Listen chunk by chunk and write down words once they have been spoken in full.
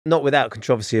Not without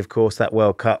controversy, of course. That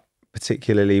World Cup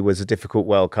particularly was a difficult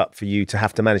World Cup for you to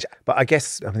have to manage. But I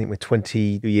guess, I think we're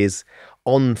 20 years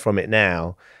on from it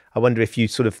now. I wonder if you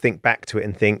sort of think back to it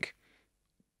and think,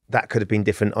 that could have been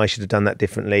different. I should have done that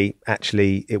differently.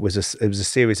 Actually, it was a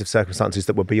series of circumstances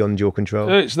that were beyond your control.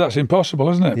 That's impossible,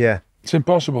 isn't it? Yeah, it's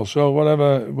impossible. So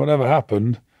whatever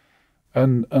happened,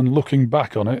 and looking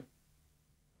back on it,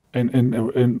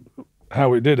 in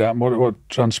how it did happen, what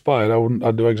transpired,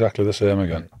 I'd do exactly the same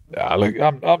again. Yeah, look,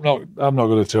 I'm not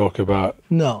going to talk about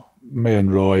me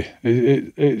and Roy.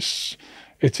 It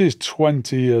is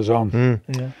 20 years on,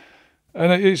 yeah,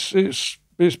 and it's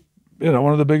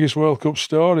one of the biggest World Cup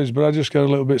stories, but I just get a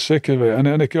little bit sick of it. And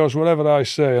of course, whatever I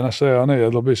say, and I say on here,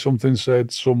 there'll be something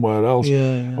said somewhere else.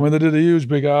 Yeah. I mean, they did a huge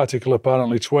big article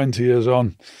apparently 20 years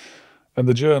on, and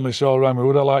the journalists all rang me,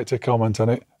 would I like to comment on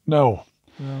it? No.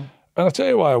 And I'll tell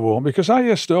you why I won't, because I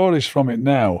hear stories from it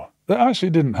now that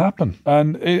actually didn't happen.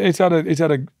 And it had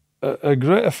a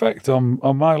great effect on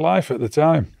my life at the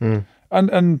time.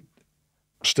 And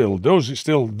still does. It's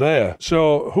still there.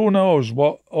 So who knows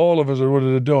what all of us would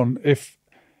have done if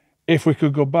we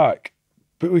could go back,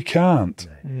 but we can't.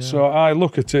 Yeah. So I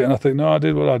look at it and I think, no, I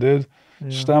did what I did,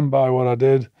 stand by what I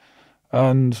did,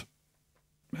 and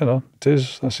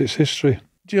that's its history.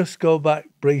 Just go back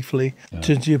briefly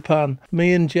to Japan.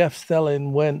 Me and Jeff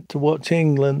Stelling went to watch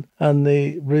England and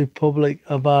the Republic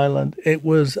of Ireland. It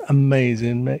was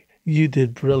amazing, Mick. You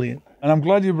did brilliant. And I'm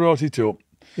glad you brought it up.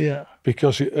 Yeah.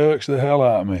 Because it irks the hell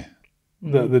out of me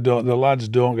that the lads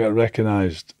don't get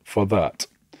recognised for that.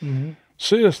 Mm-hmm.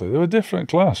 Seriously, they were a different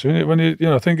class. When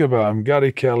you think about them,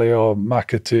 Gary Kelly or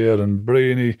McAteer and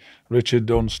Breeny, Richard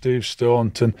Dunn, Steve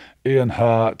Staunton, Ian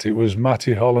Hart, it was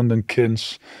Matty Holland and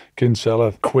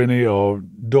Kinsella, Quinney or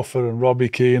Duffer and Robbie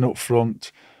Keane up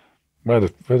front. We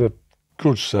had a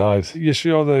good side. You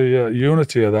saw the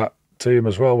unity of that team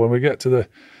as well. When we get to the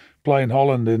playing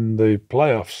Holland in the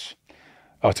playoffs,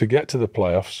 or to get to the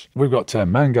playoffs, we've got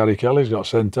 10 men. Gary Kelly's got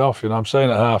sent off. I'm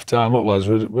saying at half-time, look, lads,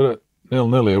 we're at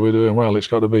 0-0 here, we're doing well. It's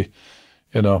got to be,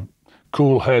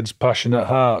 cool heads, passionate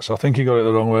hearts. I think he got it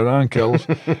the wrong way around, Kells.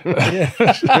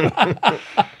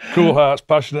 Cool hearts,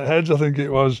 passionate heads, I think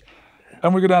it was.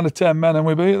 And we go down to 10 men and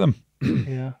we beat them.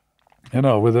 Yeah.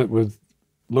 With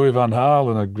Louis van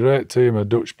Gaal and a great team of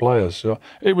Dutch players. So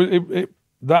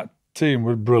that team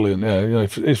was brilliant. Yeah,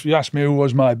 if you ask me who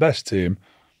was my best team,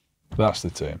 that's the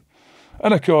team.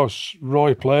 And of course,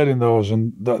 Roy played in those,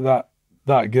 and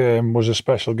that game was a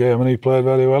special game, and he played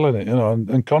very well in it,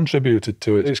 and contributed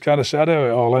to it. It's kind of sad how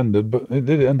it all ended, but it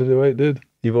ended the way it did.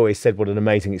 You've always said what an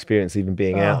amazing experience even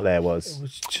being out there was. It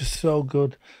was just so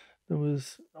good. There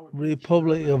was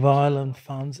Republic of Ireland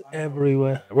fans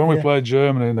everywhere. When we played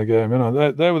Germany in the game,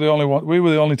 they were the only one. We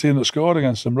were the only team that scored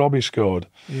against them. Robbie scored.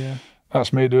 Yeah.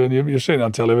 That's me doing, you've seen it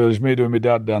on television, it's me doing my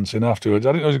dad dancing afterwards.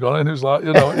 I didn't know he was gone in. It was like,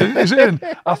 he's in.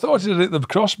 I thought he'd hit the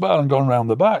crossbar and gone round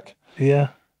the back.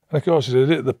 Yeah. And of course, he'd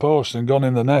hit the post and gone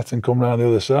in the net and come round the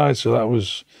other side. So that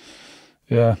was,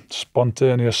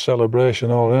 spontaneous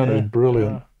celebration all around. It was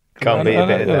brilliant. Can't be a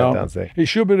bit of that, dancing. It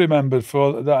should be remembered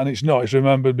for that, and it's not. It's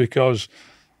remembered because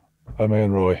of me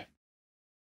and Roy.